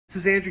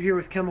This is Andrew here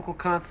with Chemical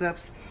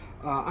Concepts.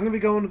 I'm going to be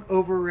going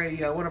over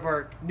one of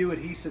our new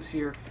adhesives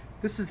here.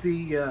 This is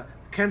the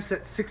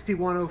Chem-Set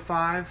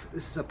 6105.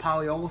 This is a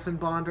polyolefin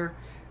bonder,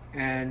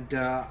 and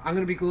I'm going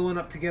to be gluing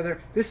up together.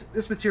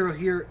 This material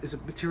here is a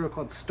material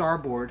called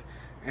Starboard,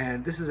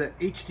 and this is a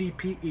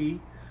HDPE,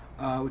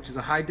 which is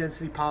a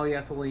high-density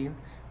polyethylene.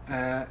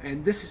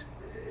 And this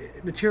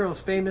material is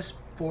famous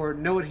for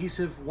no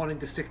adhesive wanting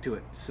to stick to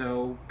it.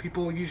 So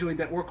people usually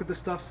that work with this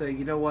stuff say,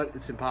 you know what,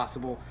 it's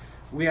impossible.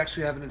 We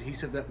actually have an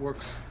adhesive that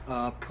works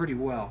pretty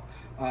well.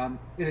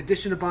 In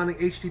addition to bonding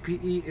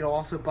HDPE, it'll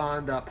also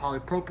bond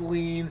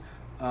polypropylene,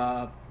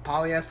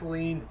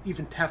 polyethylene,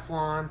 even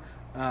Teflon,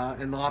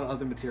 and a lot of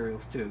other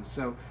materials too.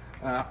 So,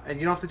 and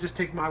you don't have to just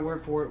take my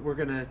word for it. We're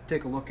going to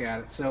take a look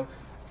at it. So,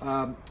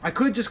 I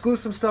could just glue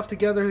some stuff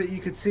together that you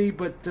could see,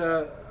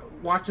 but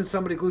watching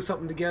somebody glue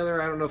something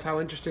together, I don't know how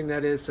interesting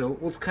that is. So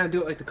we'll kind of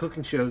do it like the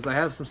cooking shows. I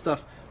have some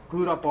stuff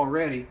glued up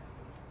already.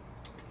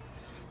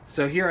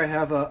 So here I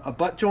have a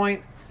butt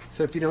joint.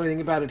 So if you know anything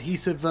about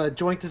adhesive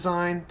joint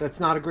design, that's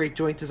not a great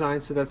joint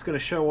design, so that's going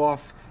to show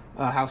off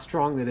how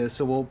strong that is.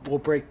 So we'll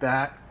break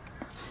that.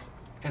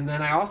 And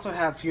then I also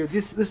have here,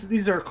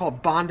 these are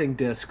called bonding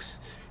discs.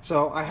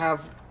 So I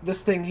have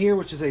this thing here,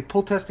 which is a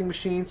pull testing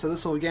machine. So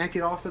this will yank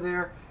it off of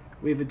there.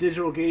 We have a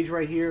digital gauge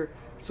right here,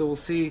 so we'll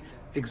see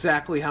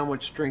exactly how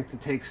much strength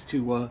it takes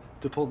to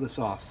pull this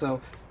off.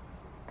 So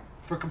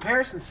for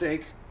comparison's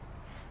sake,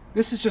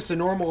 this is just a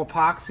normal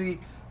epoxy.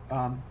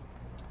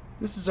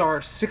 This is our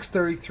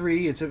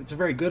 633. It's a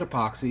very good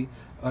epoxy.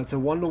 It's a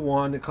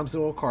 1-to-1. It comes in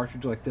a little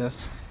cartridge like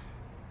this.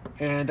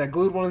 And I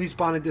glued one of these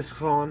bonding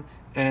discs on,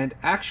 and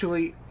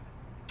actually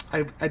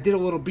I did a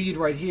little bead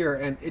right here,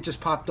 and it just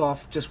popped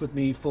off just with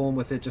me fooling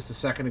with it just a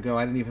second ago.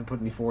 I didn't even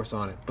put any force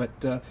on it.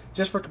 But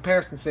just for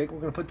comparison's sake, we're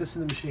going to put this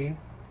in the machine.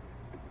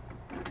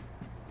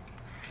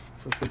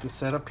 So let's get this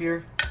set up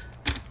here.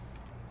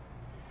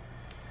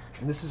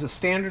 And this is a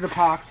standard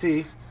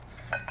epoxy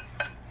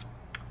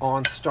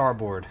on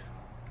Starboard.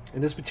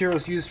 And this material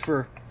is used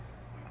for,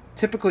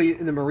 typically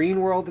in the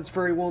marine world, it's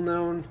very well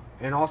known.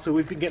 And also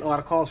we've been getting a lot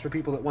of calls for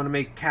people that want to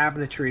make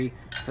cabinetry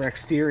for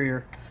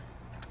exterior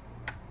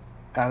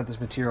out of this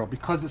material.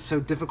 Because it's so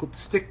difficult to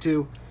stick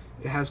to,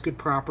 it has good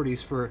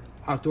properties for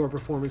outdoor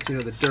performance. You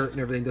know, the dirt and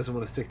everything doesn't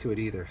want to stick to it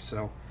either.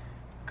 So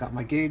got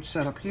my gauge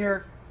set up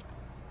here.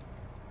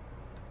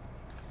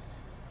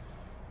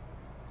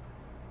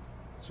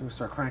 So we're going to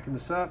start cranking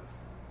this up.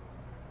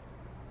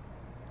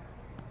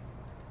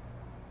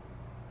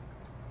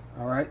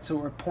 All right, so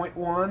we're at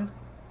 0.1,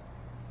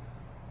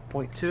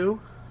 0.2.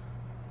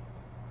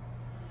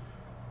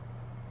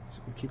 So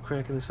we keep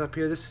cranking this up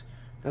here.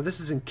 Now this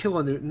is in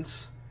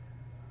kilonewtons.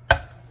 So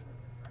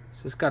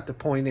it's got the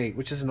 0.8,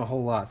 which isn't a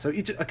whole lot. So a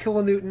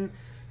kilonewton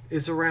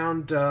is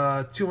around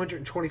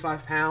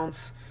 225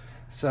 pounds.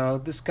 So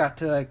this got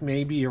to like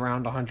maybe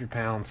around 100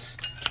 pounds,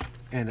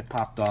 and it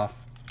popped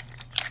off.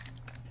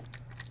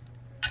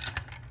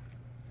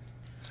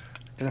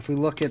 And if we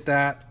look at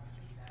that,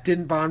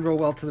 didn't bond real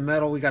well to the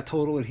metal. We got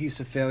total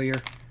adhesive failure.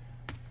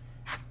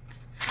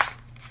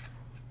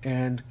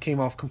 And came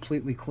off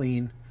completely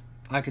clean.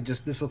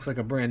 This looks like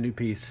a brand new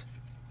piece.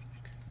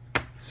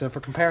 So for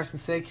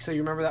comparison's sake, so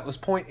you remember that was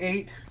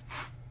 0.8.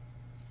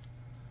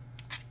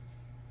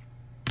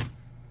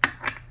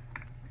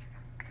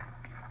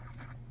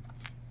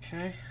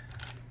 Okay.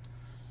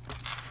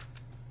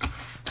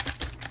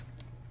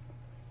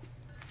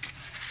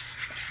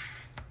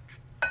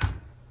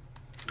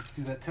 Let's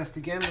do that test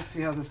again. Let's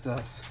see how this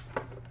does.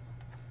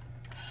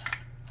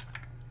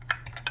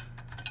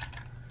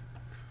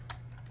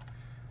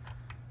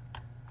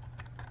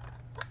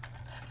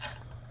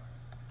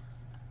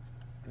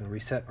 Gonna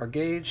reset our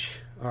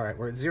gauge. All right,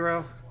 we're at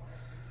 0.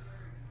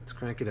 Let's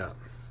crank it up.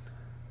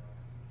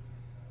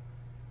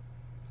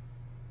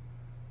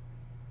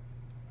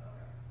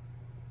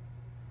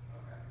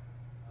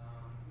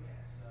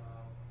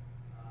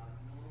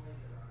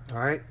 All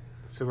right,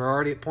 so we're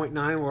already at 0.9.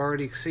 We're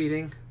already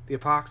exceeding the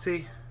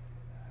epoxy.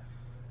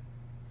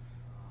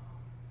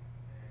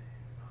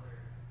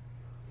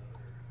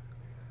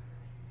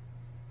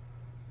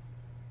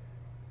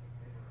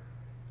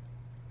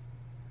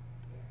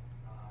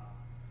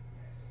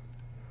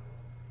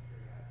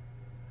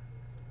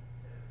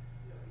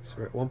 So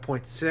we're at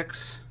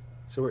 1.6,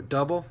 so we're at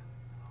double.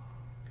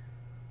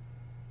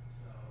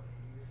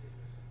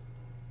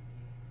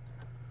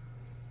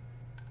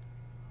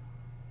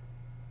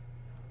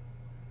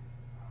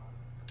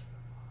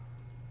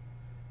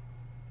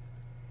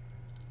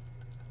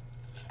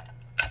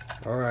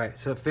 All right,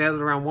 so it failed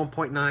at around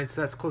 1.9,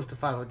 so that's close to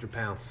 500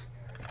 pounds.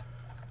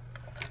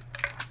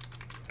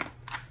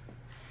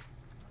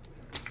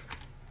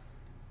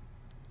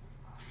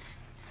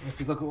 If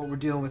you look at what we're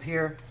dealing with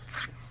here,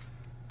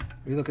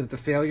 we look at the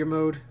failure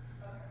mode.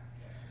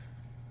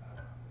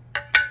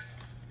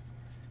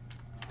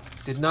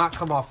 Did not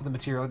come off of the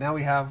material. Now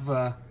we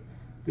have,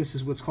 this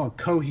is what's called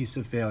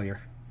cohesive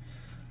failure.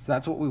 So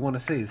that's what we want to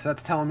see. So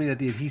that's telling me that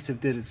the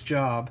adhesive did its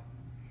job,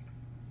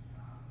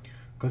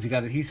 because you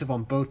got adhesive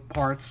on both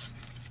parts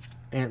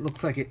And it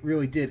looks like it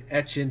really did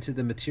etch into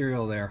the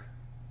material there.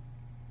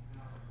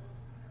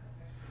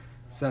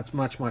 So that's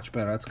much, much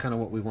better. That's kind of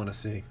what we want to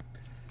see.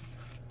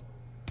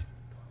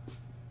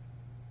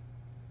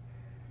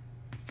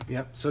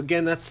 Yep, so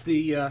again, that's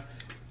the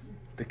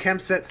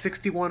Chem-Set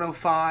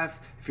 6105.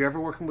 If you're ever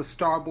working with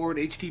Starboard,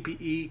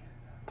 HDPE,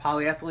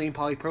 polyethylene,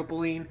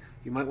 polypropylene,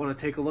 you might want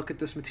to take a look at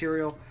this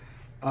material.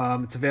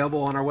 It's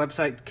available on our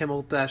website,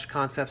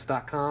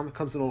 chemical-concepts.com. It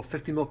comes in a little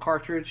 50 ml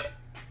cartridge.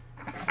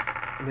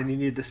 And then you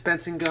need a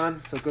dispensing gun,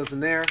 so it goes in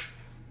there.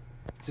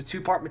 It's a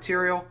two-part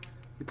material.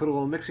 You put a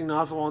little mixing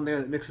nozzle on there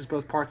that mixes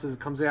both parts as it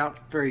comes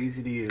out. Very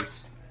easy to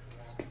use.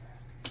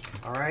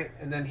 Alright,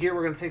 and then here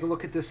we're going to take a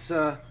look at this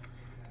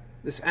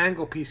this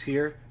angle piece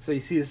here. So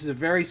you see this is a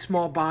very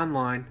small bond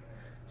line.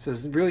 So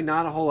there's really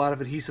not a whole lot of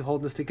adhesive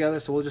holding this together,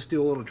 so we'll just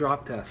do a little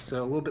drop test.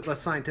 So a little bit less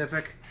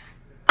scientific.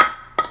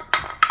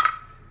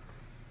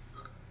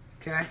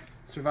 Okay,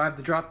 survived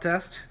the drop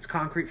test. It's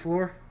concrete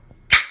floor.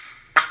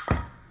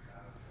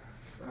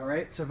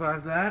 Alright,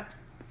 survived that.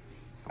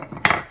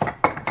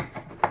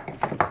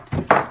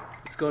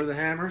 Let's go to the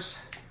hammers.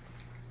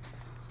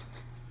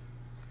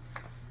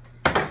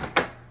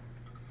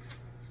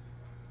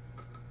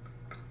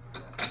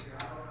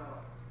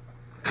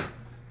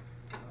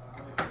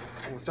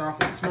 We'll start off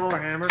with a smaller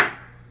hammer.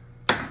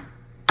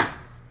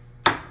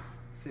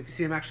 See if you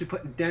see I'm actually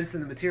putting dents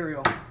in the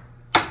material.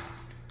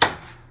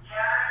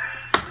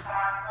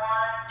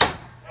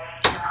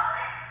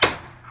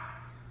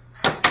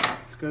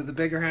 Let's go to the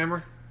bigger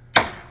hammer.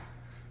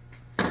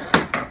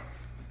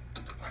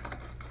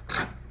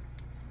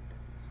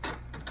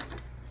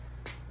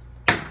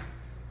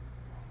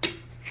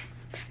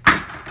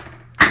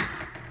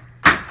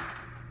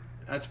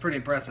 That's pretty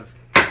impressive.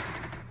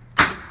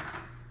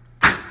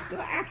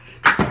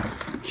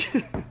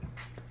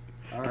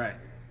 All right.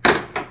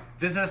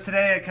 Visit us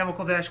today at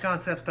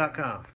chemical-concepts.com.